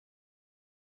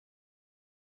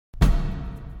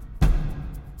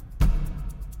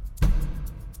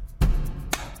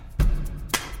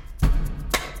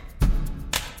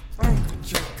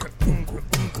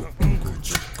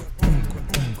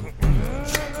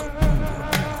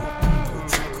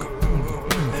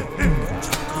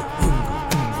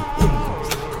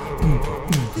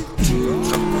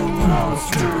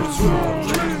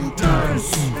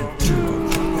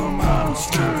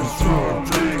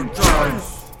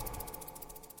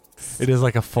It is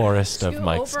like a forest of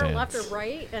mic over stands. left or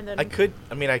right, and then I could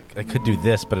do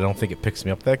this, but I don't think it picks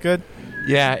me up that good.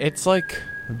 Yeah, it's like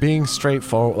being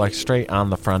straightforward, like straight on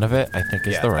the front of it, I think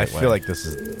is the right way. I feel like this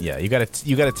is, you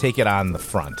gotta take it on the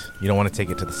front. You don't want to take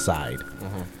it to the side.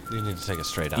 Mm-hmm. You need to take it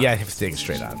straight on. Yeah, you have to take it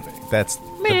straight on. That's.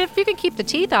 I mean, if you can keep the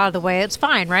teeth out of the way, it's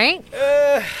fine, right?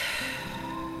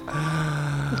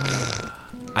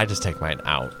 I just take mine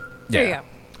out. There you go.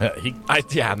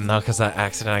 Because that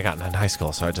accident I got in high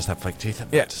school, so I just have fake teeth. And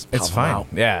just it's pop 'em fine. out.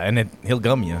 Yeah, and he'll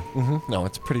gum you. Mm-hmm. No,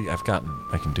 it's pretty. I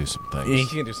can do some things. Yeah, you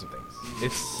can do some things.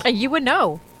 It's. You would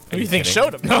know. What do you think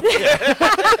showed him? No.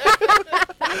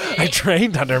 I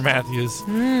trained under Matthew's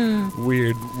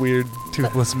weird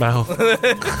toothless mouth.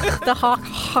 The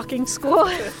hawking school.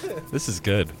 This is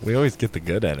good. We always get the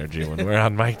good energy when we're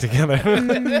on mic together.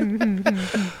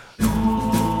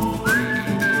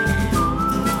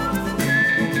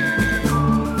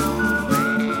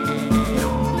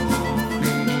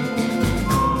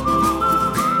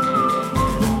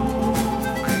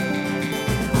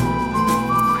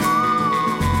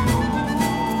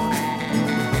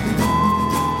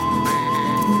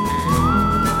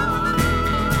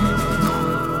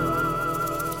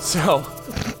 So,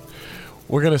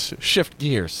 we're going to shift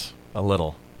gears a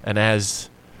little. And as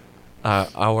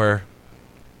our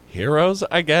heroes,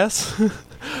 I guess,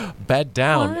 bed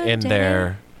down in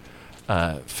their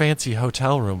fancy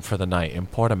hotel room for the night in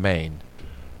Port of Maine,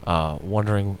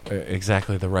 wondering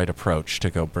exactly the right approach to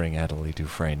go bring Adelie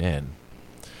Dufresne in,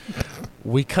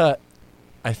 we cut,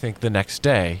 I think, the next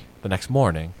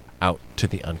morning, out to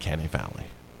the Uncanny Valley,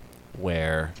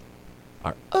 where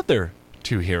our other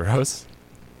two heroes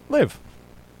live.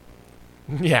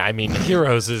 Yeah, I mean,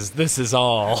 this is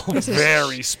all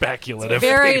very speculative.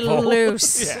 Very people.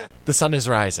 loose. Yeah. The sun is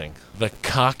rising. The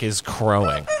cock is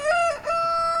crowing.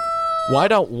 Why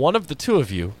don't one of the two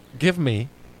of you give me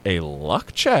a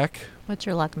luck check? What's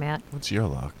your luck, Matt? What's your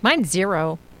luck? Mine's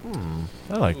 0.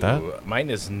 I like that. Ooh, mine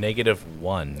is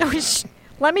 -1.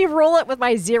 Let me roll it with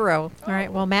my 0. All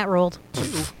right, well, Matt rolled.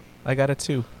 I got a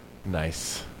 2.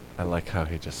 Nice. I like how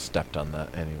he just stepped on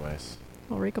that anyways.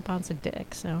 Well, Riccoban's a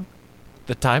dick, so.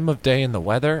 The time of day and the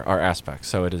weather are aspects.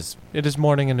 So it is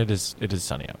morning and it is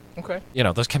sunny out. Okay. You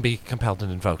know, those can be compelled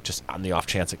and invoked just on the off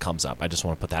chance it comes up. I just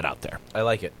want to put that out there. I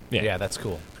like it. Yeah. Yeah, that's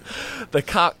cool. The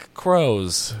cock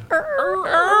crows.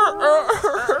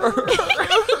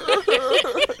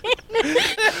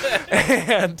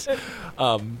 And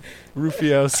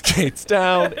Rufio skates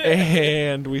down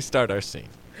and we start our scene.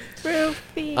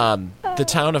 The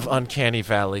town of Uncanny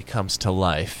Valley comes to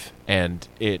life, and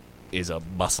it is a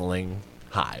bustling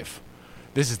hive.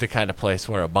 This is the kind of place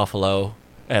where a buffalo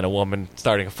and a woman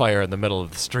starting a fire in the middle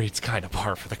of the street's kind of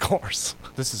par for the course.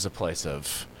 This is a place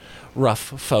of rough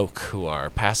folk who are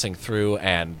passing through,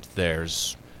 and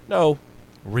there's no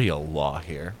real law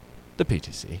here. The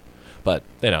PTC. But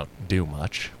they don't do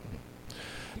much.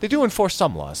 They do enforce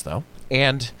some laws, though.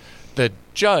 And the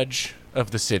judge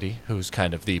of the city, who's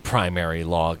kind of the primary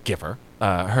law giver,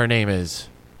 her name is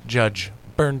Judge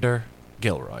Bernder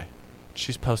Gilroy.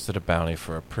 She's posted a bounty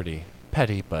for a pretty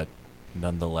petty but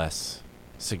nonetheless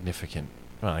significant.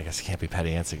 Well, I guess it can't be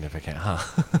petty and significant, huh?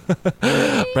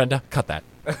 Brenda, cut that.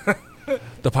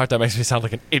 The part that makes me sound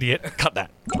like an idiot, cut that.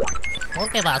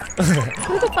 Okay, boss.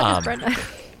 Who the fuck is Brenda?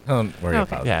 Don't worry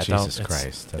about it. Yeah, Jesus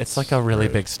Christ. It's like a really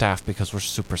big staff because we're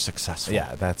super successful.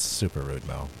 Yeah, that's super rude,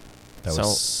 Mel. That So,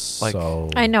 was like- so...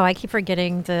 I know, I keep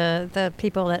forgetting the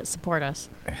people that support us.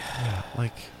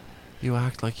 Like, you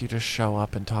act like you just show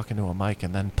up and talk into a mic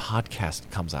and then podcast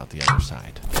comes out the other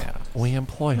side. Yeah. We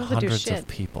employ Well, they do hundreds shit. of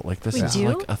people. Like, this We is do?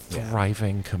 like a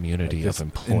thriving community of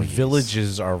And employees.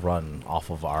 villages are run off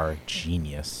of our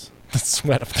genius. The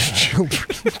sweat of the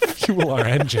children fuel our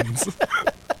engines.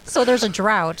 So there's a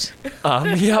drought.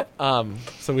 Yep.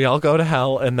 So we all go to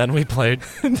hell, and then we played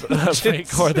fake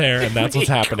core there, and that's what's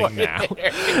happening now.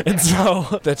 And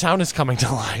so the town is coming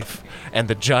to life, and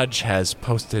the judge has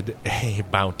posted a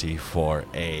bounty for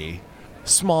a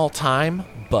small-time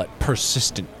but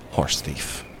persistent horse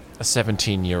thief, a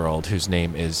 17-year-old whose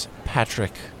name is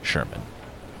Patrick Sherman.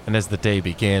 And as the day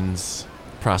begins,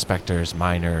 prospectors,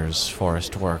 miners,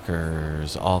 forest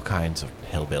workers, all kinds of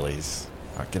hillbillies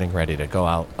are getting ready to go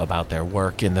out about their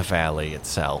work in the valley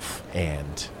itself.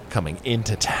 And coming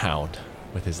into town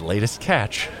with his latest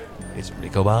catch is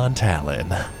Riccoban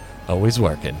Talon. Always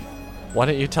working. Why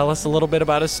don't you tell us a little bit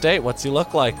about his state? What's he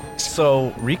look like?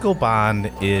 So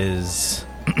Riccoban is...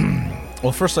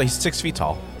 well, first of all, he's 6 feet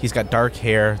tall. He's got dark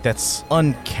hair that's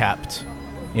unkept.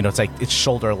 You know, it's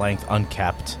shoulder length,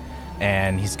 unkept.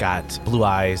 and he's got blue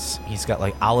eyes. He's got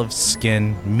like olive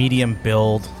skin, medium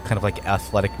build, kind of like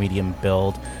athletic medium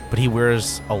build, but he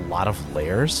wears a lot of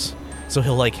layers. So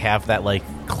he'll like have that like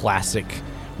classic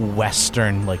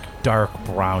Western like dark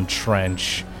brown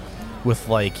trench with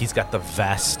like he's got the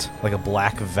vest, like a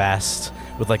black vest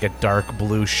with like a dark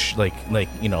blue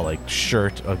like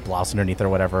shirt or blouse underneath or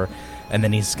whatever. And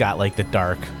then he's got like the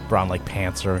dark brown like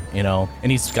pants or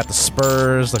and he's got the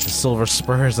spurs, like the silver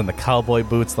spurs and the cowboy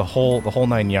boots, the whole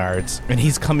 9 yards. And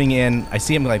he's coming in. I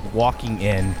see him like walking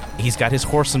in. He's got his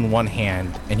horse in one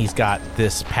hand and he's got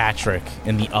this Patrick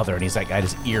in the other, and he's like got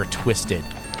his ear twisted,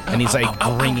 and he's like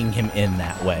bringing him in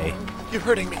that way. You're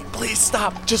hurting me. Please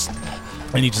stop.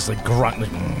 And he just like grunt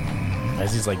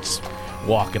as he's like just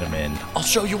walking him in. I'll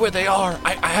show you where they are.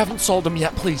 I haven't sold them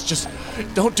yet. Please, just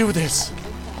don't do this.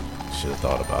 Should have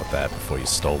thought about that before you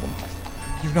stole them.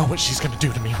 You know what she's gonna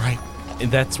do to me, right?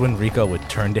 And that's when Rico would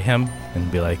turn to him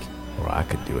and be like, "Or I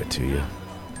could do it to you."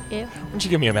 Yeah. Why don't you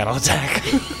give me a mental attack?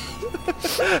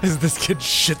 As this kid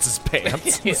shits his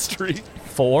pants in the street.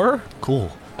 4? Cool.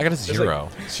 I got a 0.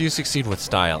 So you succeed with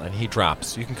style, and he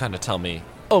drops. You can kind of tell me.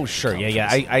 Oh, sure. Yeah.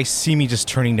 I see me just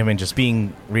turning to him and just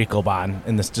being Riccoban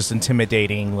and this just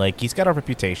intimidating. Like, he's got a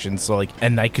reputation. So, like,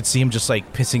 and I could see him just,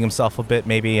 like, pissing himself a bit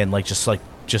maybe and, like,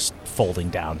 just folding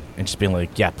down and just being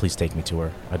like, yeah, please take me to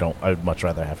her. I'd much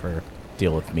rather have her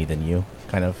deal with me than you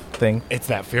kind of thing. It's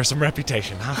that fearsome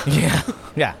reputation, huh?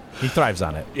 Yeah. He thrives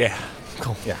on it. Yeah.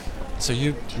 Cool. Yeah. So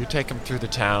you take him through the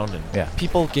town, and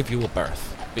people give you a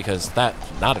berth because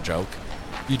that's not a joke.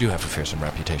 You do have a fearsome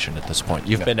reputation at this point.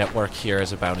 You've been at work here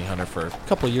as a bounty hunter for a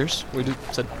couple of years. We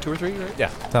said 2 or 3, right? Yeah,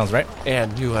 sounds right.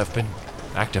 And you have been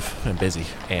active and busy,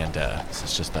 and this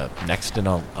is just the next in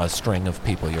a string of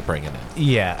people you're bringing in.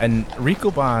 Yeah, and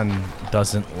Riccoban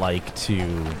doesn't like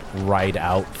to ride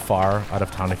out far out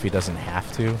of town if he doesn't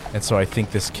have to, and so I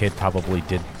think this kid probably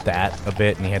did that a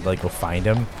bit, and he had to like go find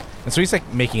him. And so he's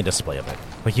like making a display of it.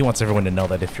 Like he wants everyone to know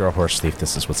that if you're a horse thief,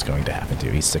 this is what's going to happen to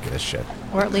you. He's sick of this shit.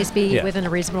 Or at least be within a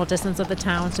reasonable distance of the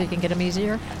town so you can get him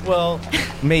easier. Well,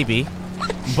 maybe.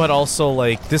 But also,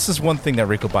 like, this is one thing that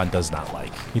Riccoban does not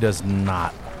like. He does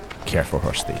not care for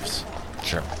horse thieves.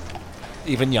 Sure.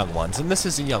 Even young ones. And this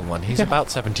is a young one. He's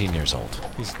about 17 years old.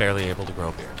 He's barely able to grow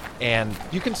a beard. And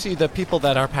you can see the people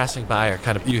that are passing by are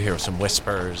kind of, you hear some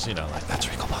whispers, like, that's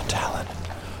Riccoban Talon.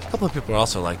 A couple of people are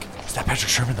also like, is that Patrick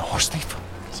Sherman, the horse thief?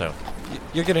 So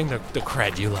you're getting the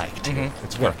cred you like, too. Mm-hmm.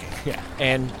 It's working. Yeah.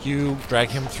 And you drag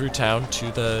him through town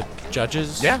to the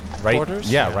judge's quarters?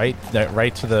 Yeah, right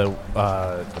to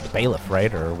the bailiff,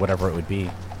 right? Or whatever it would be.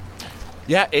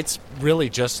 Yeah, it's really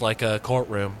just like a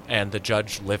courtroom, and the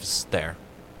judge lives there.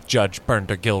 Judge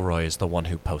Bernder Gilroy is the one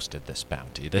who posted this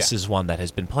bounty. This is one that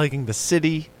has been plaguing the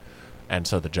city, and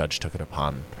so the judge took it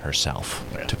upon herself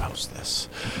to post this.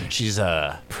 She's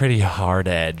a pretty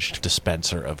hard-edged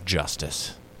dispenser of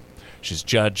justice. She's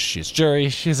judge, she's jury,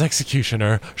 she's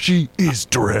executioner, she is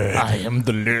dread. I am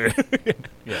the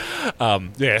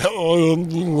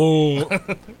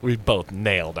We both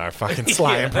nailed our fucking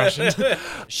Sly impression.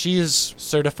 She is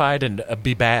certified and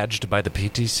be-badged by the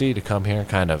PTC to come here and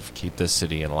kind of keep this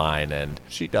city in line, and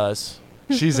she does.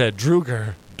 She's a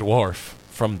Druger dwarf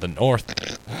from the north.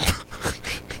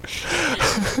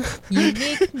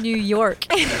 Unique New York.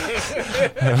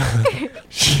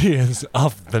 She is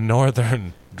of the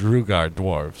northern Drugar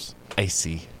dwarves.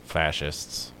 Icy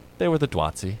fascists. They were the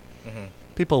Dwatsi. Mm-hmm.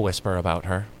 People whisper about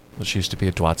her. Well, she used to be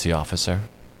a Dwatsi officer.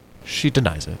 She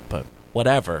denies it, but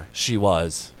whatever she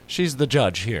was, she's the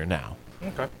judge here now.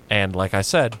 Okay. And like I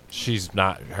said,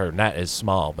 her net is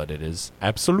small, but it is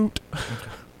absolute.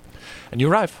 Okay. And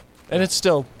you arrive, and it's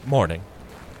still morning.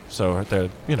 So the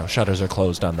shutters are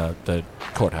closed on the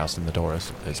courthouse, and the door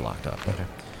is locked up. Okay.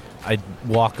 I'd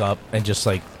walk up and just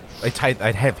like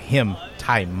I'd have him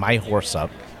tie my horse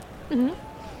up. Mm-hmm.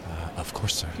 Of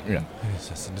course, sir. Yeah. And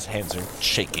his hands are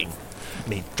shaking,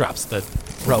 and he drops the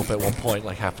rope at one point,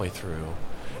 like halfway through,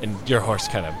 and your horse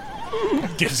kind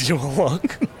of gives you a look,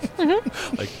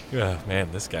 mm-hmm. Like, man,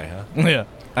 this guy, huh? Yeah.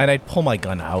 And I'd pull my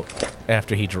gun out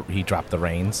after he dropped the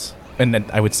reins. And then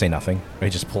I would say nothing. I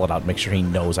just pull it out, make sure he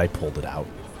knows I pulled it out.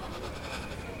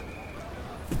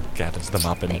 Gathers them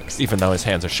up, and even though his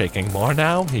hands are shaking more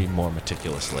now, he more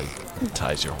meticulously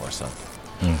ties your horse up.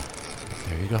 Mm.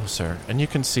 There you go, sir. And you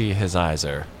can see his eyes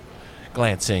are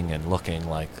glancing and looking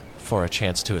like for a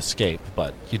chance to escape,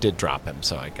 but you did drop him,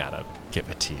 so I gotta give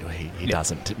it to you. He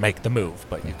doesn't make the move,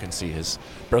 but you can see his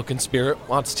broken spirit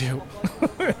wants to.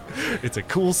 It's a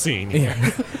cool scene here.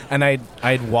 Yeah. And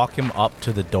I'd walk him up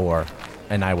to the door,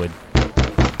 and I would...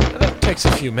 That takes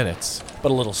a few minutes,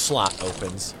 but a little slot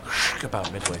opens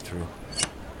about midway through.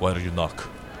 Why do you knock?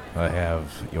 I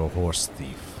have your horse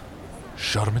thief.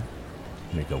 Sherman?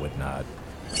 Rico would nod.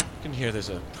 You can hear there's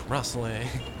a rustling.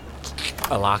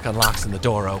 A lock unlocks and the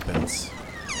door opens.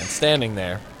 And standing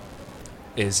there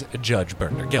is Judge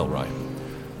Berner Gilroy.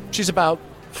 She's about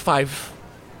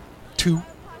 5'2".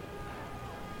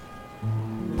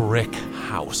 Brick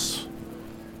house.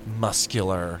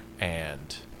 Muscular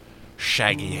and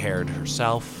shaggy-haired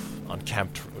herself.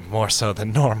 Unkempt, more so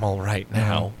than normal right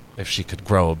now. If she could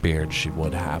grow a beard, she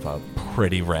would have a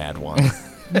pretty rad one.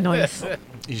 Nice.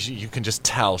 You can just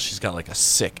tell she's got like a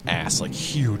sick ass, like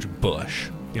huge bush.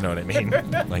 You know what I mean?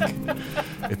 Like,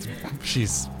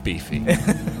 she's beefy.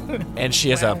 And she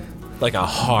has a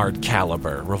hard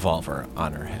caliber revolver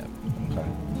on her hip. Okay.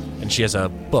 And she has a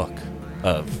book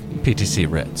of PTC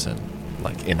writs and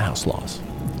like in-house laws.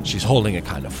 She's holding it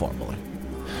kind of formally.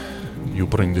 You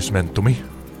bring this man to me?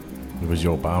 It was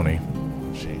your bounty.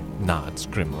 She nods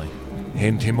grimly.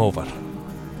 Hand him over.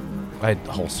 I'd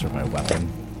holster my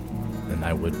weapon, and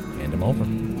I would hand him over.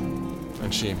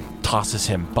 And she tosses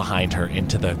him behind her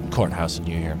into the courthouse, and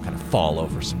you hear him kind of fall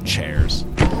over some chairs.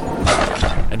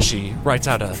 And she writes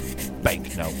out a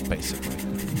banknote, basically.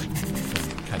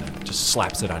 Kind of just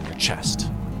slaps it on your chest.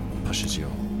 Pushes you.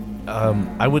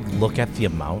 I would look at the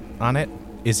amount on it.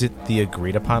 Is it the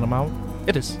agreed upon amount?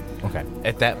 It is. Okay.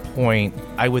 At that point,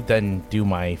 I would then do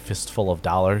my fistful of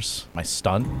dollars, my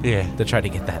stun, to try to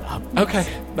get that up. Okay,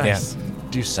 nice. Yeah.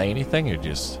 Do you say anything, or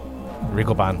just...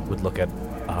 Riccoban would look at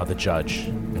the judge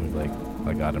and be like,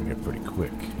 I got him here pretty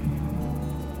quick.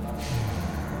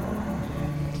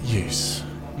 Yes,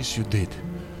 you did.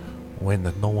 When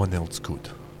no one else could.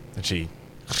 And she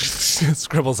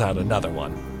scribbles out another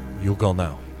one. You go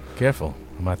now. Careful.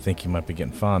 I might think you might be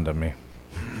getting fond of me.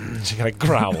 She kind of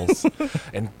growls.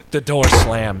 And the door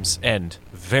slams, and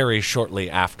very shortly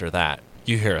after that,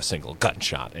 you hear a single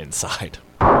gunshot inside.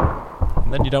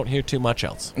 And then you don't hear too much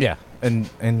else. Yeah, and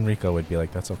Rico would be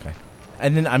like, that's okay.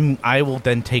 And then I will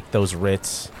then take those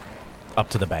writs up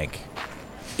to the bank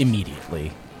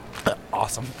immediately.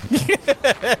 Awesome.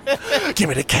 Give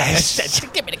me the cash.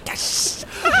 Give me the cash.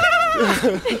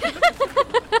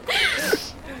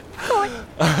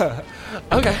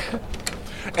 Okay.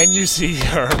 And you see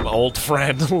your old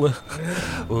friend,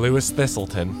 Lewis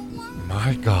Thistleton.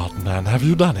 My God, man, have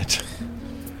you done it?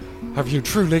 Have you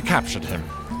truly captured him?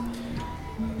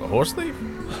 The horse thief?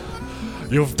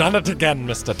 You've done it again,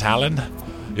 Mr. Talon.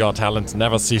 Your talents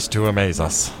never cease to amaze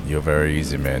us. You're a very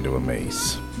easy man to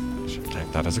amaze. You should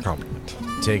take that as a compliment.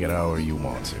 Take it however you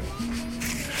want to.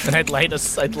 And I'd light a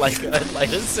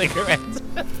cigarette.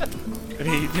 And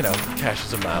he,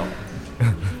 cashes him out.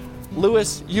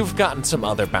 Lewis, you've gotten some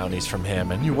other bounties from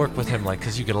him, and you work with him,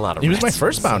 because you get a lot of He was my writs.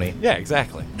 first bounty. Yeah,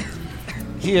 exactly.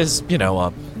 He is,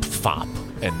 a fop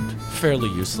and fairly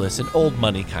useless, an old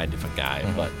money kind of a guy,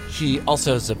 but he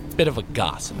also is a bit of a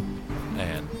gossip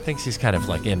and thinks he's kind of,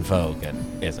 in vogue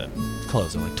and isn't.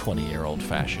 Clothes are, 20-year-old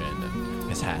fashion, and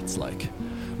his hat's,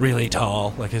 really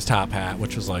tall, his top hat,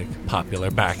 which was, popular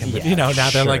back in the... now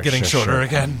they're, getting shorter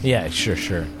again. Yeah,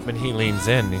 sure. When he leans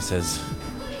in, he says,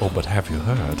 "Oh, but have you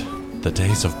heard? The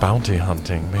days of bounty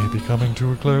hunting may be coming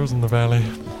to a close in the valley."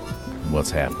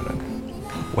 What's happening?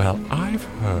 Well, I've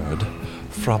heard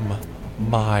from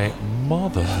my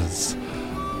mother's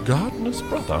gardener's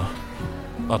brother.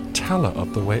 A teller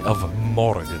of the way of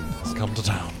Morgan has come to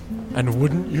town. And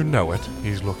wouldn't you know it,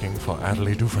 he's looking for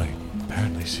Adelie Dufresne.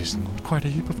 Apparently she's in quite a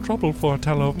heap of trouble for a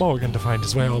teller of Morgan to find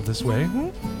his way all this way.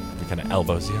 He kind of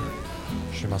elbows you.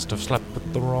 She must have slept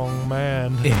with the wrong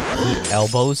man. He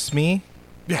elbows me?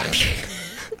 Yeah.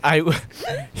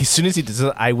 As soon as he does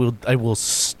it, I will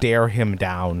stare him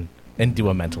down and do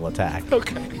a mental attack.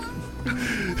 Okay.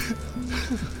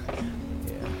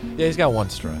 Yeah, he's got one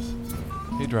stress.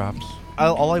 He drops.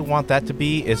 All I want that to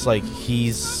be is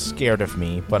he's scared of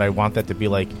me, but I want that to be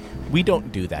we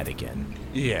don't do that again.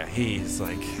 Yeah, he's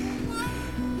let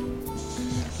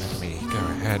me go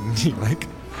ahead, and he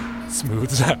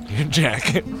smooths out your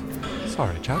jacket.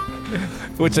 Sorry, chap.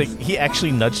 Which he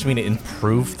actually nudged me to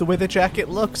improve the way the jacket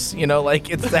looks.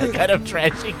 It's that kind of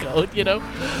trashy coat.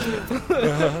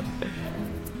 Uh-huh.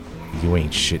 You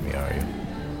ain't shit me, are you?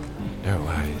 No,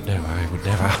 I would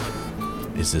never.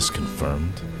 Is this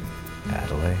confirmed,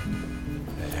 Adelie?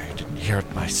 I didn't hear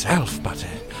it myself, but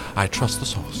I trust the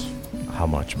source. How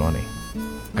much money?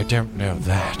 I don't know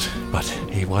that, but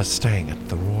he was staying at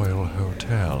the Royal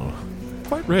Hotel.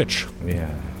 Quite rich.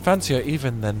 Yeah. Fancier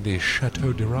even than the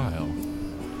Chateau de Ryle.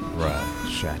 Right.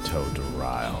 Chateau de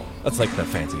Ryle. That's like the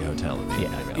fancy hotel. In the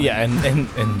Yeah, email. yeah,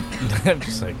 and I'm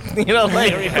just like,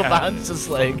 like Riccoban's just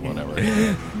like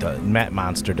Whatever. Matt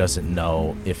Monster doesn't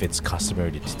know if it's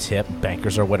customary to tip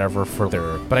bankers or whatever for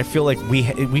their. But I feel like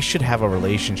we should have a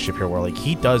relationship here where like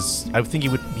he does. I think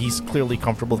he's clearly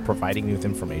comfortable with providing me with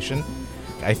information.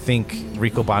 I think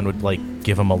Riccoban would like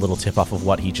give him a little tip off of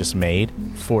what he just made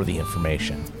for the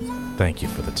information. Thank you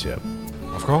for the tip.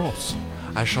 Of course.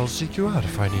 I shall seek you out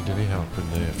if I need any help in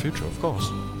the future, of course.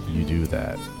 You do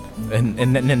that.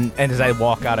 And as I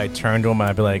walk out, I turn to him and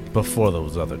I'd be like, before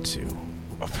those other two.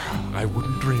 I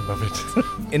wouldn't dream of it.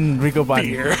 And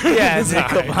Riccoban,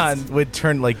 Riccoban would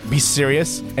turn, like, be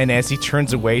serious, and as he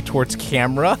turns away towards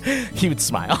camera, he would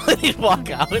smile, and he'd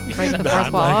walk out. And Right in the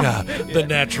fourth wall. The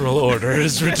natural order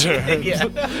is returned. Yeah.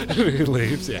 He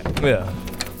leaves, Yeah.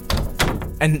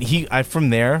 And from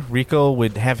there, Rico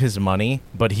would have his money,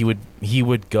 but he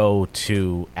would go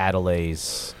to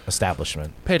Adelie's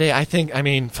establishment. Payday,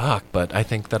 but I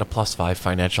think that a +5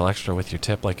 financial extra with your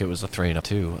tip, like it was a 3 and a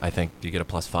 2, I think you get a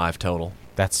 +5 total.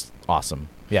 That's awesome.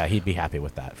 Yeah, he'd be happy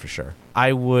with that for sure.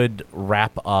 I would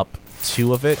wrap up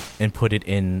 2 of it and put it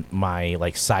in my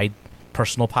like side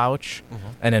personal pouch,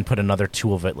 and then put another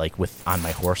 2 of it like on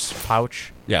my horse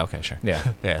pouch. Yeah, okay, sure.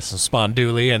 Yeah. Yeah, some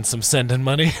spondoolie and some sending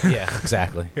money. Yeah,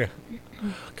 exactly. Yeah.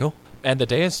 Cool. And the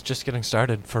day is just getting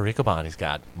started for Riccoban. He's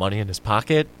got money in his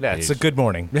pocket. Yeah, it's a good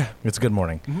morning. Yeah. It's a good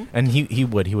morning. Mhm. And he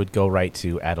would go right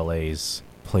to Adelie's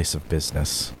place of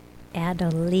business.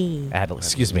 Adelie.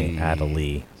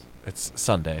 Adelie. It's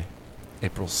Sunday,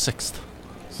 April 6th.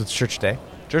 So it's church day.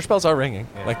 Church bells are ringing.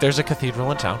 Yeah. Like, there's a cathedral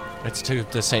in town. It's to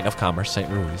the Saint of Commerce, St.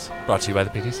 Ruiz. Brought to you by the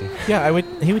PTC. Yeah,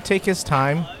 he would take his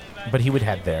time, but he would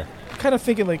head there. Kind of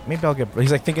thinking like maybe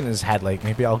he's like thinking in his head like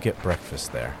maybe I'll get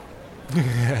breakfast there.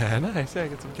 Yeah, nice. Yeah,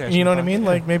 get some cash. You know what I mean?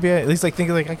 Like maybe at least like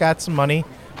thinking like I got some money.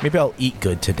 Maybe I'll eat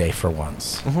good today for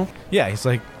once. Mm-hmm. Yeah, he's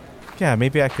like, yeah,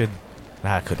 maybe I could.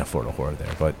 I couldn't afford a whore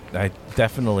there, but I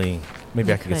definitely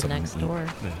maybe I could get something next to eat. door.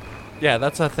 Yeah,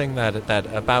 that's a thing that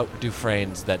about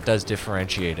Dufresne's that does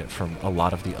differentiate it from a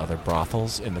lot of the other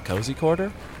brothels in the Cozy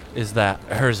Quarter, is that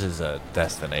hers is a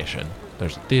destination.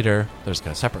 There's a theater, there's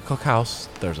a separate cookhouse,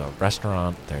 there's a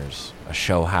restaurant, there's a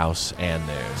show house, and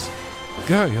there's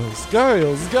girls,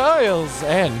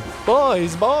 and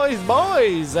boys,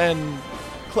 and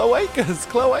cloacas.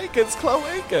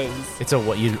 It's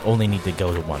what you only need to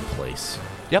go to one place.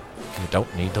 Yep, you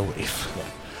don't need to leave.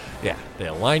 Yeah,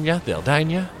 they'll line you, they'll dine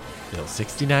you, they'll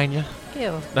 69 you.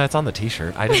 Ew. That's on the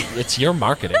T-shirt. It's your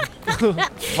marketing.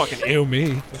 Fucking ew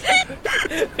me.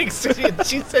 She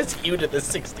says you to the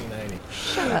 6090.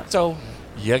 Shut up. So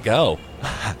you go,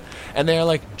 and they're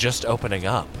like just opening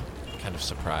up. Kind of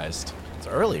surprised. It's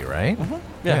early, right?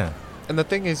 Yeah. And the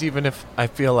thing is, even if I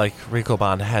feel like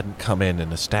Riccoban hadn't come in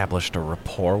and established a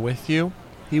rapport with you,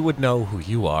 he would know who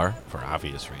you are for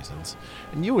obvious reasons,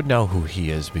 and you would know who he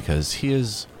is because he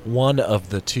is one of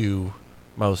the 2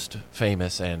 most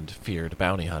famous and feared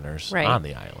bounty hunters on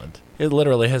the island. It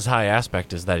literally, his high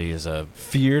aspect is that he is a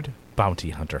Feared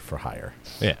bounty hunter for hire.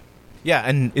 yeah. Yeah,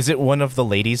 and is it one of the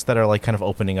ladies that are like kind of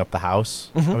opening up the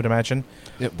house? I would imagine.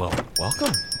 Well,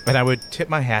 welcome. And I would tip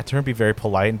my hat to her and be very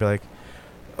polite and be like,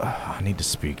 I need to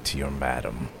speak to your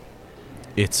madam.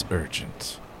 It's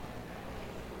urgent.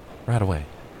 Right away.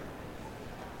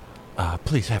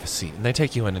 Please have a seat. And they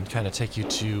take you in and kind of take you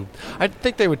to... I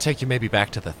think they would take you maybe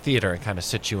back to the theater and kind of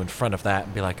sit you in front of that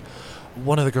and be like,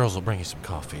 one of the girls will bring you some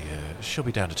coffee. She'll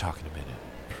be down to talk in a minute.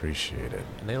 Appreciate it.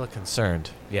 And they look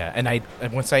concerned. Yeah, and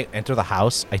once I enter the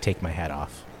house, I take my hat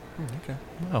off. Okay.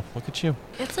 Wow, look at you.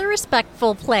 It's a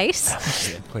respectful place.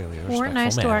 Clearly a We're respectful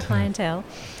nice to man. our clientele.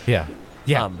 Yeah.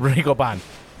 Yeah, Riccoban.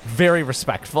 Very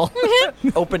respectful.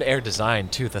 Open air design,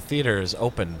 too. The theater is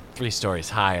open 3 stories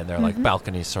high, and there are like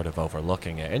balconies sort of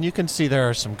overlooking it. And you can see there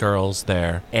are some girls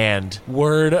there. And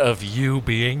word of you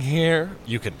being here,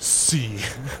 you can see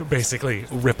basically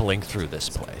rippling through this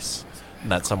place.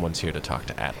 And that someone's here to talk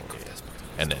to Adelie.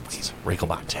 And it's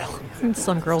Riccoban tale. And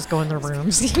some girls go in their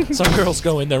rooms. Some girls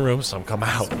go in their rooms, some come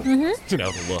out. You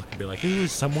know, to look and be like, ooh,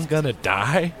 is someone gonna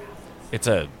die? It's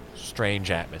a strange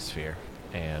atmosphere.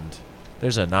 And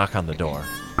there's a knock on the door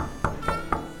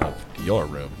of your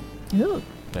room Ooh.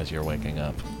 as you're waking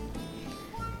up.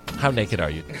 How naked are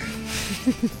you?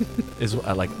 Is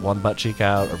like one butt cheek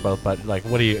out or both butt? Like,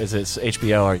 what are you? Is it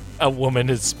HBO or a woman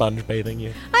is sponge bathing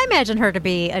you? I imagine her to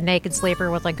be a naked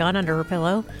sleeper with a gun under her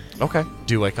pillow. Okay.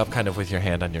 Do you wake up kind of with your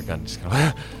hand on your gun? Just go,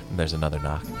 and there's another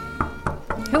knock.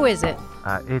 Who is it?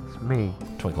 It's me.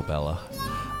 Twinkle Bella.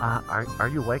 Are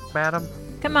you awake, madam?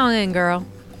 Come on in, girl.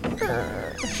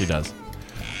 She does.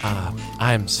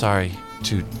 I'm sorry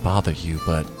to bother you,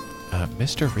 but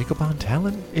Mr. Riccoban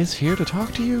Talon is here to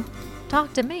talk to you?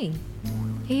 Talk to me.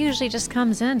 He usually just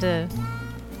comes in to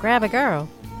grab a girl.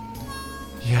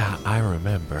 Yeah, I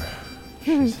remember.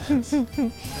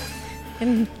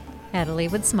 And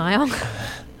Adelie would smile.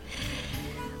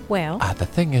 Well, The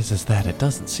thing is that it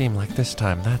doesn't seem like this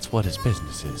time that's what his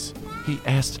business is. He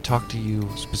asked to talk to you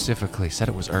specifically, said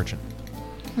it was urgent.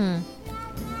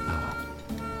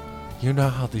 You know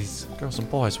how these girls and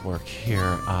boys work here.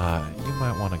 You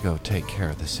might want to go take care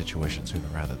of this situation sooner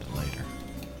rather than later.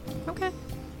 okay.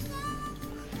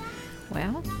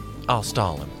 Well, I'll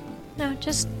stall him. no,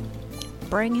 just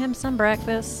bring him some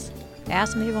breakfast.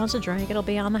 Ask him if he wants a drink. It'll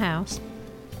be on the house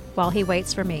while he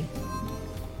waits for me.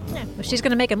 Yeah, well, she's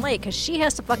going to make him late because she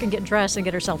has to fucking get dressed and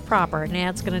get herself proper, and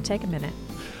that's going to take a minute.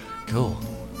 Cool.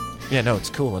 Yeah, no, it's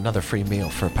cool. Another free meal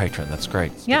for a patron. That's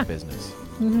great. It's Yeah. good business.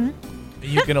 Are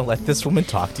you gonna let this woman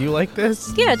talk to you like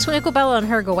this? Yeah, Twinkle Bella and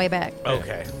her go way back.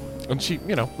 Okay. And she,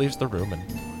 leaves the room and...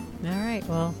 All right,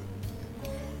 well,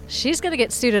 she's going to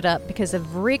get suited up because if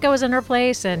Rico's in her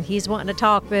place and he's wanting to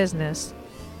talk business,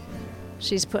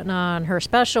 she's putting on her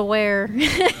special wear.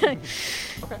 Okay.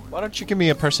 Why don't you give me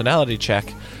a personality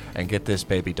check and get this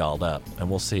baby dolled up, and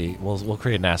we'll see. We'll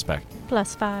create an aspect.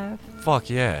 +5. Fuck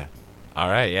yeah. All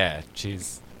right, yeah.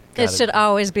 She's... It should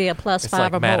always be a +5 It's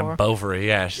like or Madame more. Bovary,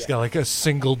 yeah. She's got like a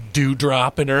single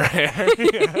dewdrop in her hair.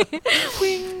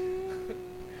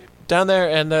 Down there,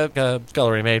 and the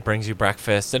scullery maid brings you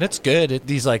breakfast, and it's good.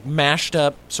 These like mashed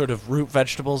up sort of root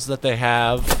vegetables that they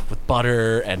have with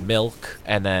butter and milk,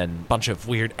 and then a bunch of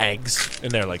weird eggs, and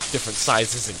they're like different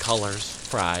sizes and colors,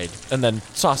 fried. And then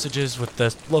sausages with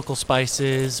the local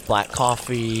spices, black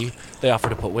coffee. They offer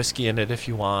to put whiskey in it if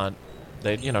you want.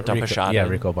 They, dump a shot Yeah,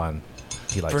 in. Riccoban.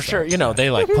 He likes For sure, that. they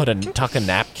like tuck a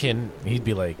napkin. He'd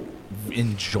be like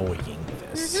enjoying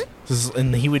this.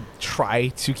 And he would try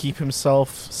to keep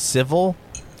himself civil,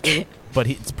 but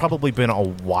it's probably been a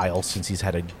while since he's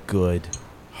had a good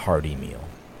hearty meal.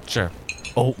 Sure.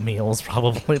 Oatmeal's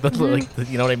probably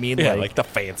you know what I mean? Yeah, like the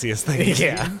fanciest thing.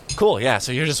 Yeah. Cool, yeah,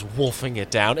 so you're just wolfing it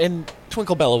down. And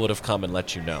Twinkle Bella would have come and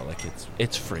let you know, like,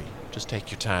 it's free. Just take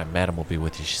your time. Madam will be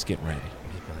with you. She's getting ready.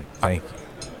 He'd be like, thank you.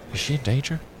 Is she in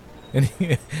danger? And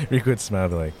Rico would smile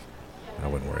and be like, I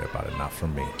wouldn't worry about it, not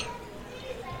from me.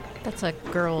 That's a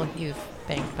girl you've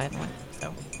banged, by the way.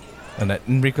 So.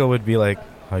 And Rico would be like,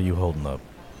 how you holding up?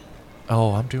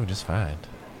 Oh, I'm doing just fine.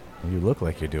 You look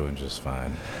like you're doing just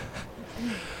fine.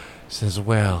 Says,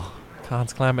 well,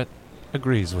 Khan's climate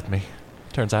agrees with me.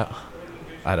 Turns out.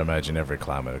 I'd imagine every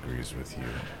climate agrees with you.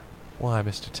 Why,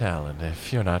 Mr. Talon,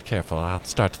 if you're not careful, I'll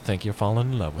start to think you're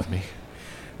falling in love with me.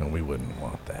 And we wouldn't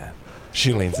want that.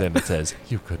 She leans in and says,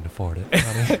 you couldn't afford it,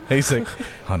 honey. He's like,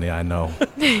 honey, I know.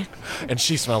 And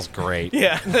she smells great.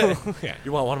 Yeah. Yeah.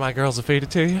 You want one of my girls to feed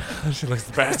it to you? She looks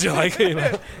the best. You're like,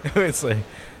 It's like,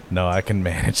 no, I can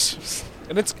manage.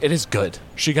 And it is good.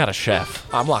 She got a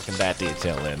chef. I'm locking that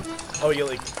detail in. Oh, you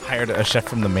hired a chef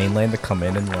from the mainland to come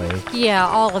in and Yeah,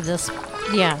 all of this.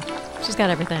 Yeah, she's got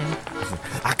everything.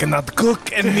 I cannot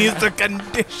cook in these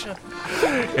conditions.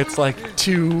 It's like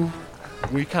two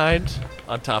we-kind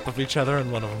on top of each other,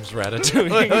 and one of them's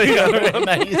ratatouille.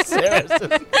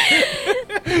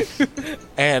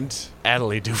 And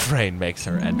Adelie Dufresne makes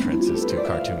her entrance as two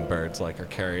cartoon birds, are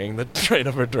carrying the train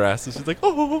of her dress, and she's like,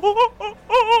 oh.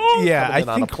 Yeah, I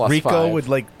Coming in think on a Rico +5.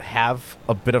 would have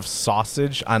a bit of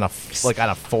sausage on a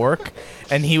fork,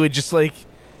 and he would just look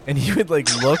at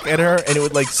her, and it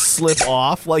would slip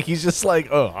off, he's just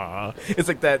it's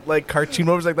like that cartoon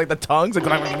movies, like the tongues,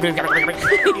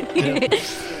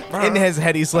 in his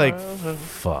head he's like,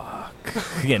 fuck,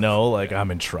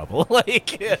 I'm in trouble,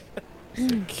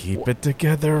 keep it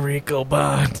together,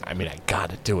 Riccoban. I mean, I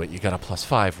gotta do it. You got a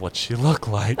 +5. What's she look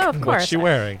like? Oh, of course. What's she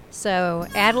wearing? So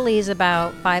Adelie's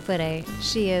about 5'8".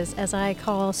 She is, as I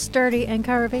call, sturdy and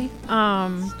curvy.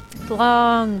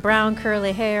 Long brown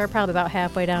curly hair, probably about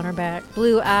halfway down her back.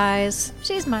 Blue eyes.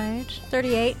 She's my age,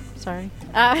 38. Sorry.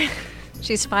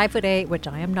 She's 5'8", which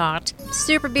I am not.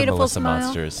 Super beautiful The Melissa smile.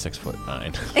 Monster is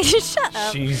 6'9". Shut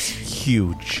up. She's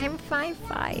huge. I'm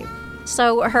 5'5".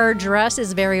 So her dress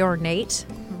is very ornate.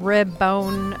 Rib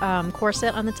bone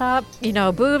corset on the top.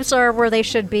 Boobs are where they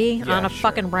should be on a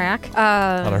fucking rack.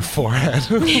 On her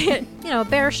forehead.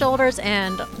 Bare shoulders,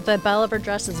 and the bell of her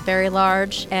dress is very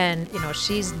large. And,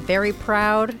 she's very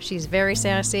proud. She's very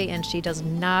sassy, and she does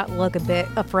not look a bit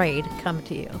afraid coming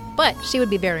to you. But she would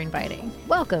be very inviting.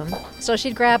 Welcome. So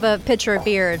she'd grab a pitcher of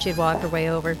beer, and she'd walk her way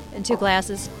over. And 2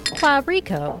 glasses. Why,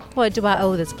 Rico, what do I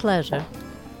owe this pleasure?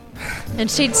 And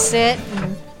she'd sit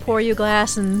and pour you a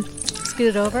glass and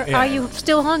scoot it over. Yeah. Are you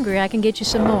still hungry? I can get you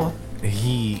some more.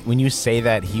 When you say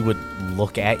that, he would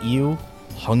look at you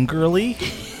hungrily,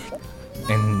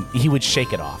 and he would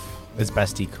shake it off as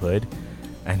best he could,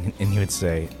 and he would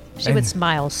say... She would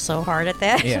smile so hard at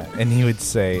that. Yeah, and he'd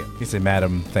say,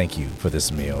 Madam, thank you for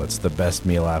this meal. It's the best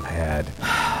meal I've had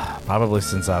probably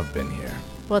since I've been here.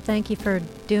 Well, thank you for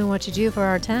doing what you do for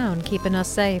our town, keeping us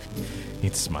safe.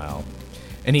 He'd smile.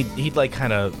 And he'd like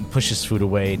kind of push his food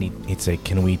away, and he'd say,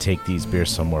 can we take these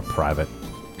beers somewhere private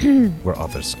where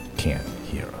others can't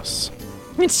hear us?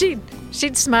 And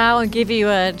she'd smile and give you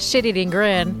a shit-eating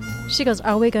grin. She goes,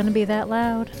 are we going to be that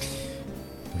loud?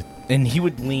 And he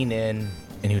would lean in,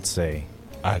 and he would say,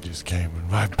 I just came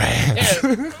in my pants.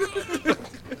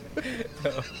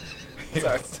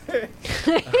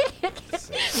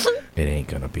 it ain't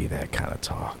going to be that kind of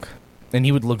talk. And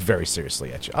he would look very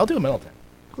seriously at you. I'll do a mental attack.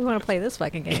 We want to play this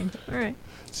fucking game. All right.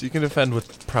 So you can defend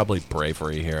with probably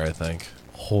bravery here, I think.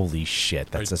 Holy shit,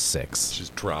 that's a 6.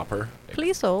 Just drop her.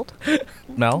 Please hold.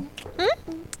 Mel?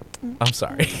 I'm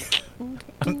sorry.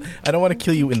 I don't want to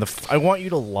kill you in the... I want you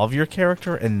to love your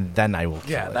character, and then I will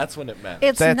kill Yeah, it. that's when it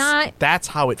matters. That's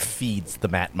how it feeds the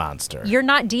Mat Monster. You're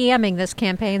not DMing this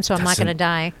campaign, so I'm not going to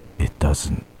die. It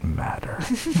doesn't matter.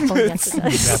 Oh, yes, it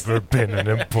does. Never been an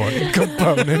important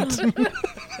component.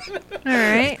 All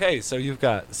right. Okay, so you've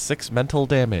got 6 mental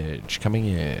damage coming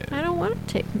in. I don't want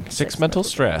to take 6 mental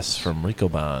stress from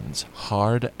Riccoban's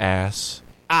hard-ass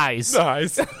Eyes.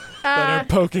 that are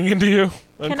poking into you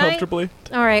can uncomfortably.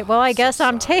 All right. Well, I guess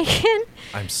I'm taking...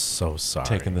 I'm so sorry.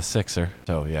 Taking the 6er.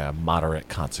 So, yeah, moderate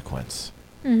consequence.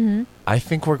 Mm-hmm. I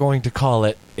think we're going to call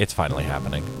it, it's finally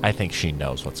happening. I think she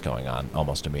knows what's going on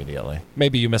almost immediately.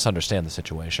 Maybe you misunderstand the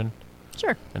situation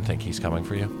Sure. and think he's coming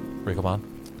for you, Riccoban.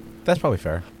 That's probably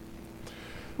fair.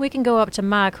 We can go up to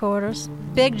my quarters.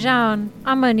 Big John,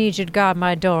 I'm going to need you to guard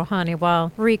my door, honey,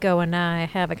 while Rico and I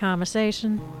have a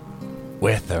conversation.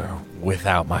 With or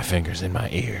without my fingers in my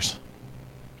ears.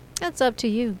 That's up to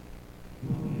you.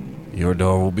 Your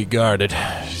door will be guarded,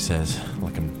 she says,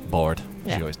 looking bored.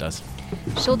 Yeah. She always does.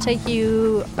 She'll take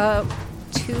you up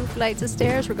 2 flights of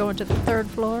stairs. We're going to the 3rd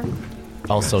floor.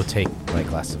 Also, take my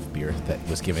glass of beer that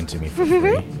was given to me for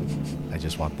free. I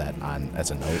just want that on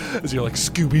as a note. As you're like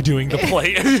Scooby-Dooing the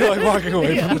plate. You're like walking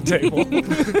away from the table.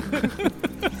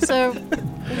 So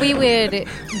we would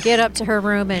get up to her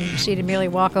room, and she'd immediately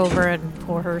walk over and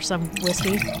pour her some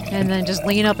whiskey, and then just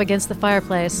lean up against the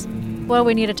fireplace. What do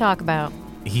we need to talk about?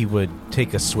 He would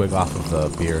take a swig off of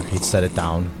the beer. He'd set it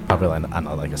down, probably on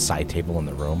like a side table in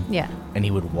the room. Yeah. And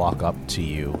he would walk up to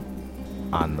you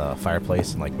on the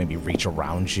fireplace and like maybe reach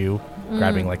around you,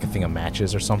 grabbing like a thing of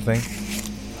matches or something.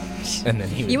 And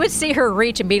then You would see her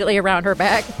reach immediately around her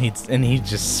back. he'd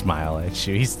just smile at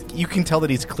you. You can tell that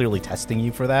he's clearly testing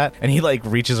you for that. And he like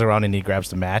reaches around and he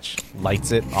grabs the match,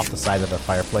 lights it off the side of the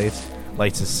fireplace,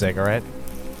 lights his cigarette.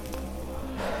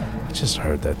 I just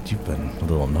heard that you've been a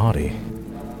little naughty.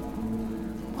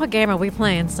 What game are we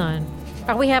playing, son?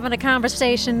 Are we having a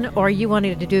conversation, or are you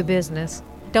wanting to do business?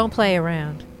 Don't play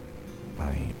around.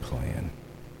 I ain't playing.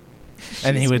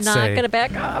 And he would Not say, gonna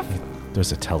back off.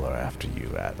 there's a teller after you,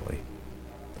 Adelie.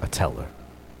 A teller.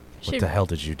 What the hell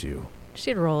did you do?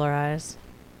 She'd roll her eyes.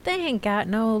 They ain't got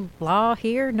no law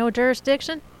here, no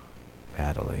jurisdiction.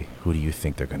 Adelie, who do you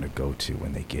think they're going to go to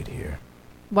when they get here?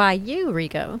 Why, you,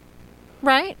 Rico.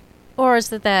 Right? Or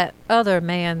is it that other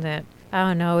man that, I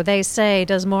don't know, they say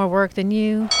does more work than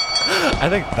you? I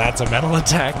think that's a mental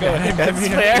attack. That's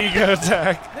an ego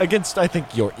attack. Against, I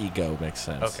think, your ego makes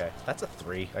sense. Okay, that's a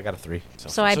 3. I got a 3.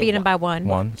 So I beat him by 1.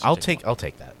 1. I'll take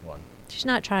that 1. She's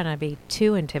not trying to be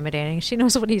too intimidating. She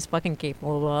knows what he's fucking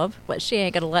capable of. But she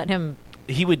ain't gonna let him.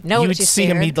 He would she's see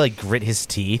him, scared. he'd like grit his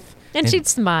teeth. And she'd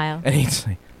smile. And he'd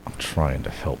say, I'm trying to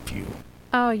help you.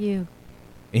 Oh, you.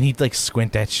 And he'd like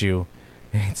squint at you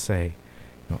and he'd say,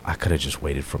 I could have just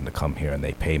waited for him to come here and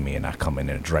they pay me and I come in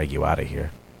and drag you out of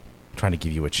here. I'm trying to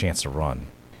give you a chance to run.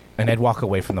 And I'd walk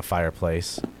away from the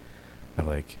fireplace. I'm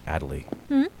like, Adelie,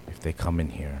 if they come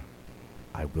in here,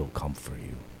 I will come for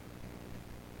you.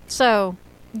 So,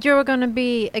 you're gonna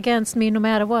be against me no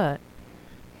matter what?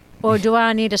 Or do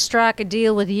I need to strike a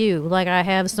deal with you like I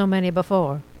have so many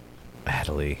before?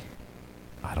 Adelie,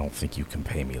 I don't think you can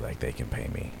pay me like they can pay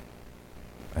me.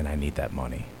 And I need that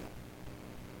money.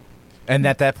 And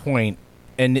at that point,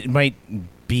 and it might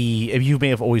be, you may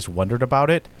have always wondered about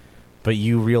it, but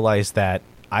you realize that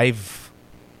I've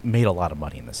made a lot of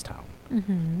money in this town.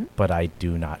 Mm-hmm. But I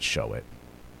do not show it.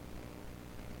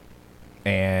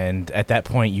 And at that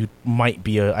point, you might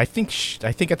be I think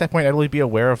at that point, I'd really be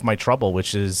aware of my trouble,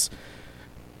 which is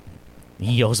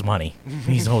he owes money.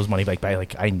 He owes money. Like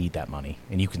I need that money,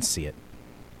 and you can see it.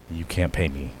 You can't pay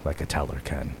me like a teller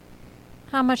can.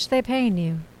 How much they paying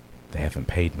you? They haven't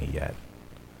paid me yet.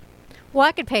 Well,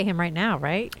 I could pay him right now,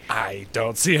 right? I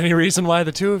don't see any reason why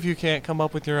the two of you can't come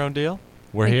up with your own deal.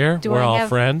 We're Like, here. do We're I all have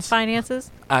friends.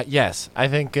 Finances? Yes. I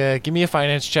think give me a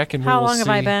finance check and How we'll long have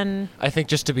see. I been? I think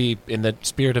just to be in the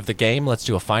spirit of the game, let's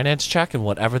do a finance check, and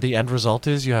whatever the end result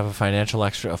is, you have a financial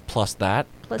extra of plus that.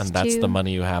 Plus and that's 2. the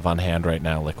money you have on hand right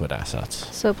now, liquid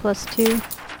assets. So plus 2.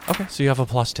 Okay, so you have a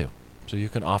plus 2. So you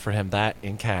can offer him that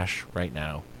in cash right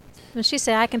now. And she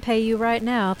said, I can pay you right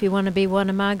now if you want to be one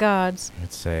of my gods.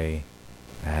 I'd say,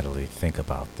 Adelie, think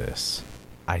about this.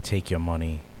 I take your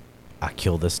money, I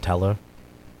kill this teller,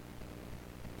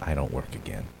 I don't work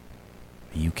again.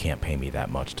 You can't pay me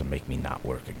that much to make me not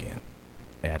work again.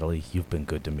 Adelie, you've been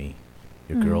good to me.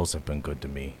 Your girls have been good to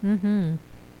me. Mm-hmm.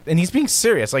 And he's being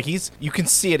serious. Like, you can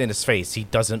see it in his face. He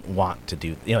doesn't want to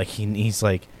do, like, he's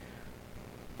like,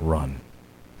 run.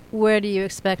 Where do you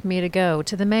expect me to go?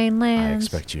 To the mainland? I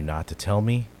expect you not to tell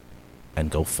me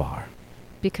and go far.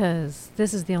 Because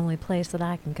this is the only place that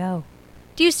I can go.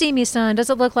 Do you see me, son? Does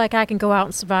it look like I can go out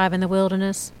and survive in the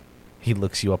wilderness? He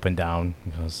looks you up and down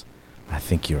and goes, I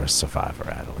think you're a survivor,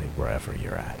 Adelie, wherever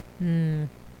you're at. And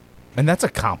that's a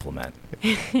compliment.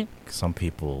 Some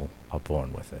people are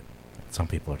born with it. Some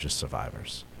people are just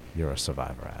survivors. You're a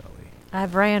survivor, Adelie.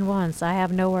 I've ran once. I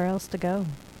have nowhere else to go.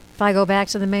 If I go back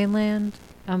to the mainland,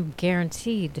 I'm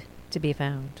guaranteed to be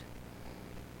found.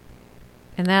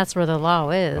 And that's where the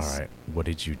law is. All right, what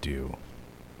did you do?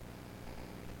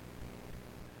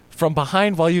 From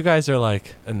behind, while you guys are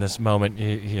like, in this moment,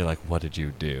 you're like, what did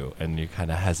you do? And you kind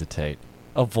of hesitate.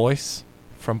 A voice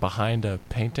from behind a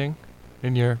painting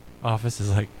in your office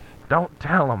is like, Don't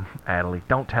tell him, Adelie.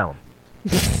 Don't tell him.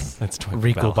 that's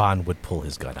Twinkle Bell. Riccoban would pull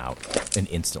his gun out and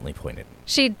instantly point it.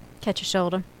 She'd catch your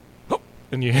shoulder.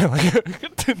 And you hear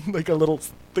like a little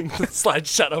thing that slides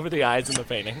shut over the eyes in the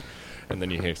painting. And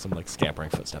then you hear some like scampering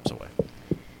footsteps away.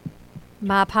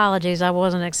 My apologies. I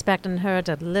wasn't expecting her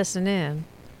to listen in.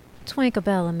 Twinkle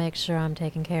Bell and make sure I'm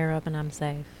taken care of and I'm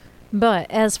safe. But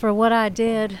as for what I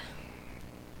did,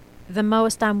 the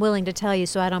most I'm willing to tell you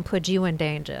so I don't put you in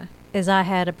danger is I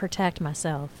had to protect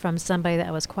myself from somebody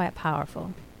that was quite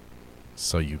powerful.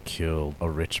 So you killed a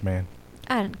rich man?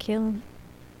 I didn't kill him.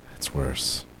 That's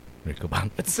worse, Riccoban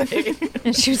would say.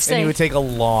 And she would say, And he would take a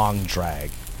long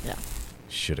drag. Yeah.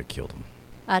 Should have killed him.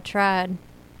 I tried.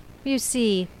 You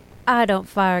see, I don't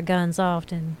fire guns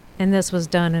often, and this was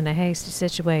done in a hasty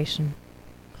situation.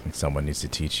 I think someone needs to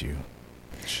teach you.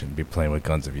 Shouldn't be playing with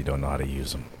guns if you don't know how to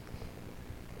use them.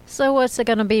 So what's it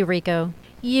gonna be, Rico?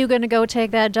 You gonna go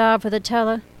take that job for the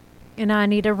teller, and I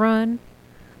need to run?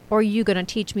 Or you gonna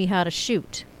teach me how to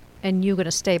shoot, and you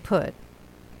gonna stay put?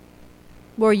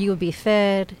 Where you'll be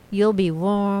fed, you'll be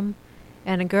warm,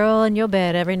 and a girl in your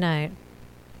bed every night.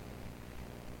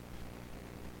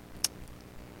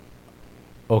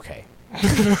 Okay.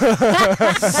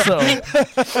 So,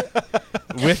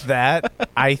 with that,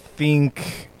 I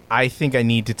think I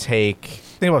need to think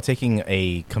about taking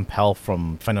a compel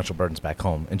from financial burdens back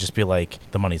home and just be like,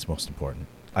 the money's most important.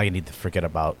 I need to forget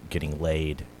about getting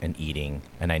laid and eating,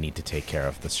 and I need to take care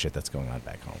of the shit that's going on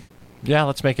back home. Yeah,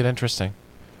 let's make it interesting.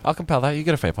 I'll compel that. You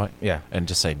get a fate point. Yeah. And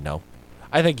just say no.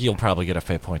 I think you'll probably get a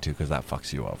fate point too because that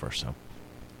fucks you over. So.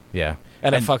 Yeah.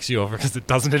 And it fucks you over because it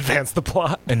doesn't advance the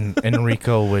plot. And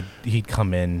Enrico he'd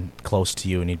come in close to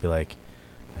you and he'd be like,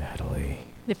 Adelie,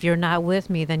 If you're not with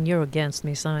me, then you're against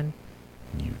me, son.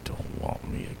 you don't want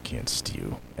me against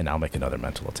you. And I'll make another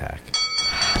mental attack.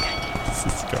 This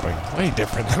is going way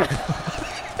different.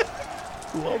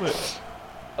 Love it.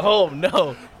 Oh,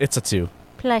 no. It's a 2.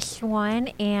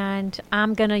 +1, and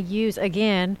I'm gonna use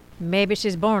again. Maybe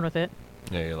she's born with it.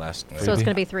 Yeah, your last. So it's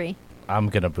gonna be 3. I'm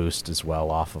going to boost as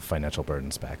well off of financial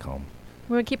burdens back home.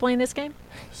 We're gonna keep playing this game?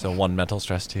 So 1 mental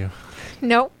stress to you.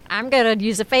 Nope. I'm gonna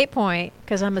use a fate point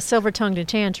because I'm a silver-tongued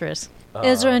enchantress.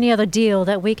 Is there any other deal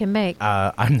that we can make?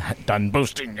 I'm not done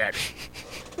boosting yet.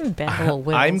 Bad little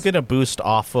wills. I'm going to boost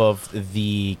off of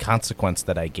the consequence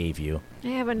that I gave you. I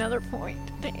have another point.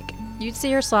 Think. You'd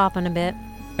see her soften a bit.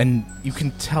 And you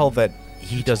can tell that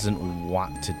he doesn't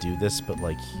want to do this, but,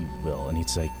 like, he will. And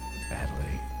he's like,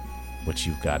 Adelie, what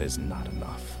you've got is not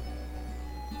enough.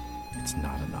 It's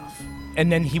not enough.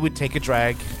 And then he would take a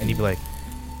drag, and he'd be like,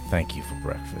 thank you for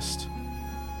breakfast.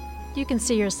 You can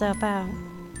see yourself out.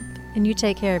 And you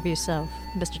take care of yourself,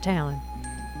 Mr. Talon.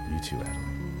 You too, Adelie.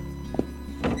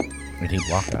 And he'd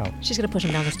walk out. She's gonna push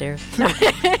him down the stairs.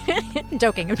 I'm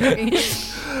joking.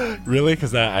 Really?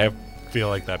 Because I feel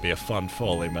like that'd be a fun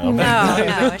Foley moment.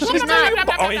 No, she's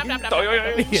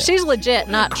not. She's legit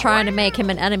not trying to make him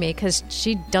an enemy because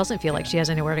she doesn't feel like she has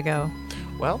anywhere to go.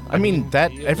 Well, I mean,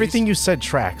 that at everything least- you said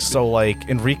tracks. So, like,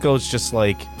 Enrico's just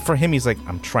like, for him, he's like,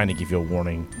 I'm trying to give you a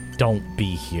warning. Don't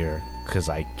be here because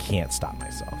I can't stop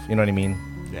myself. You know what I mean?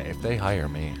 Yeah, if they hire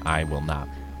me, I will not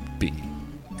be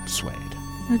swayed.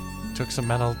 Took some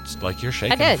mental, like you're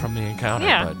shaking did. from the encounter,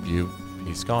 Yeah. but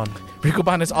he's gone.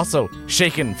 Riccoban is also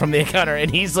shaken from the encounter, and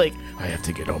he's like, I have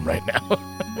to get home right now.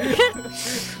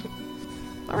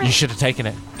 All right. You should have taken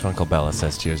it. Twinkle Bella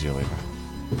says to you as you leave.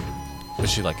 But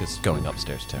she like is going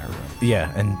upstairs to her room.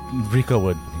 Yeah, and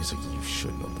Rico he's like, you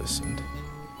shouldn't have listened.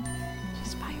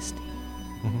 She's feisty.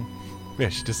 Yeah,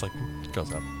 she just like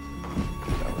goes up.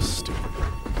 That was stupid.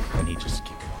 And he just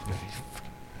keeps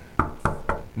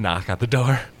walking. Knock at the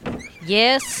door.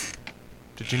 Yes.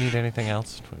 Did you need anything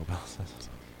else? Twinkle Bella says.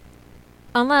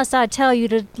 Unless I tell you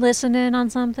to listen in on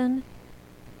something,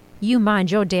 you mind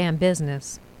your damn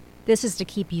business. This is to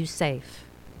keep you safe.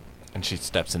 And she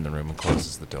steps in the room and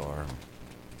closes the door.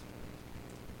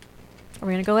 Are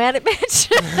we gonna go at it,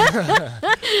 bitch?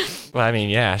 Well, I mean,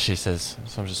 yeah, she says,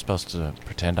 so I'm just supposed to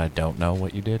pretend I don't know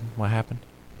what you did, what happened?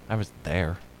 I was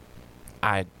there.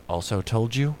 I also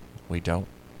told you we don't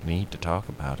need to talk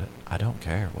about it. I don't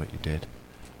care what you did.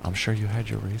 I'm sure you had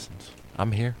your reasons.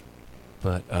 I'm here.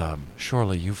 But,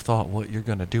 surely you've thought what you're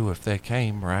gonna do if they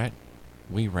came, right?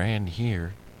 We ran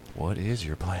here. What is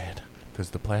your plan?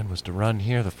 Because the plan was to run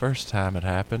here the first time it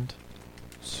happened.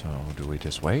 So, do we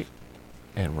just wait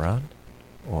and run?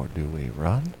 Or do we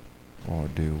run? Or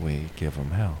do we give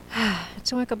them hell?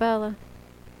 Twinkabella,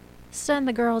 send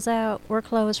the girls out. We're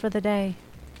closed for the day.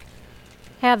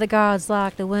 Have the guards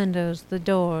lock the windows, the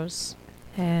doors,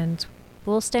 and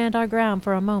we'll stand our ground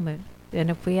for a moment. And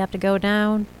if we have to go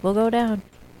down, we'll go down.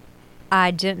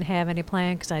 I didn't have any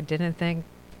plan because I didn't think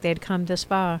they'd come this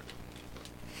far.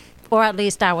 Or at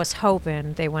least I was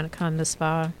hoping they wouldn't come this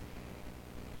far.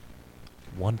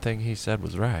 One thing he said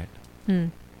was right.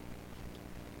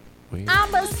 We...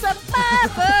 I'm a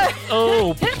survivor!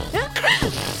 Oh!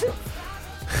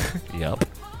 Yup.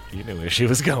 You knew where she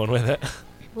was going with it.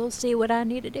 We'll see what I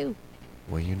need to do.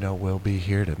 Well, you know we'll be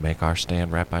here to make our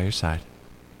stand right by your side.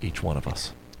 Each one of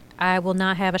us. I will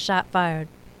not have a shot fired.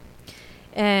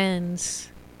 And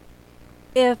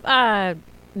if I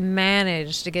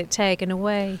manage to get taken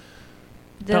away,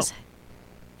 this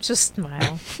just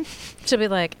smile. She'll be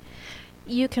like,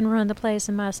 you can run the place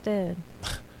in my stead,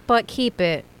 but keep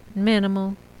it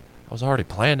minimal. I was already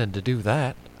planning to do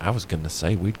that. I was going to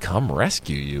say we'd come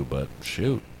rescue you, but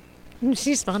shoot.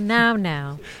 She's fun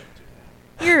now.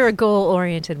 You're a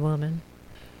goal-oriented woman.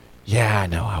 Yeah, I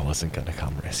know I wasn't going to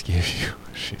come rescue you,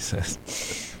 she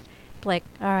says. Blake,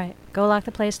 all right, go lock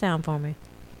the place down for me.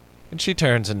 And she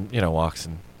turns and, walks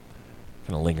and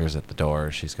kind of lingers at the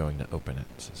door. She's going to open it.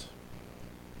 Says,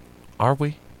 are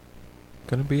we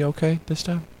going to be okay this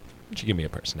time? Would you give me a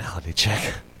personality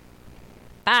check?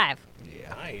 5. Yeah.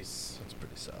 Nice. That's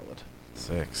pretty solid.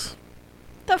 6.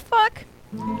 The fuck?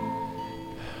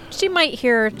 She might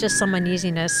hear just some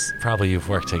uneasiness. Probably you've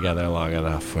worked together long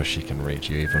enough where she can read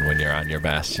you even when you're on your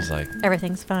best. She's like,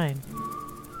 Everything's fine.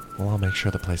 well, I'll make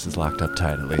sure the place is locked up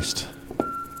tight at least.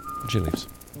 And she leaves.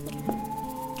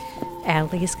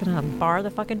 Adelie's gonna bar the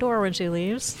fucking door when she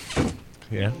leaves.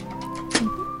 Yeah.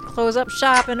 Close up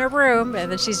shop in her room,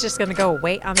 and then she's just gonna go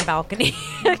wait on the balcony.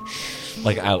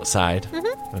 Like outside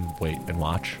and wait and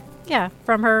watch. Yeah,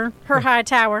 from her high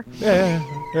tower. Yeah.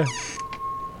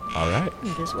 All right.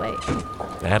 You just wait.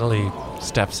 Adelie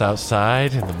steps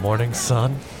outside in the morning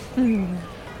sun. The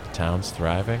town's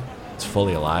thriving. It's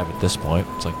fully alive at this point.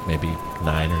 It's like maybe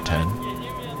 9 or 10.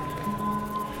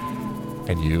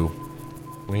 And you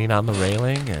lean on the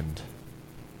railing and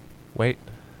wait.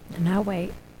 And I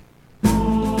wait.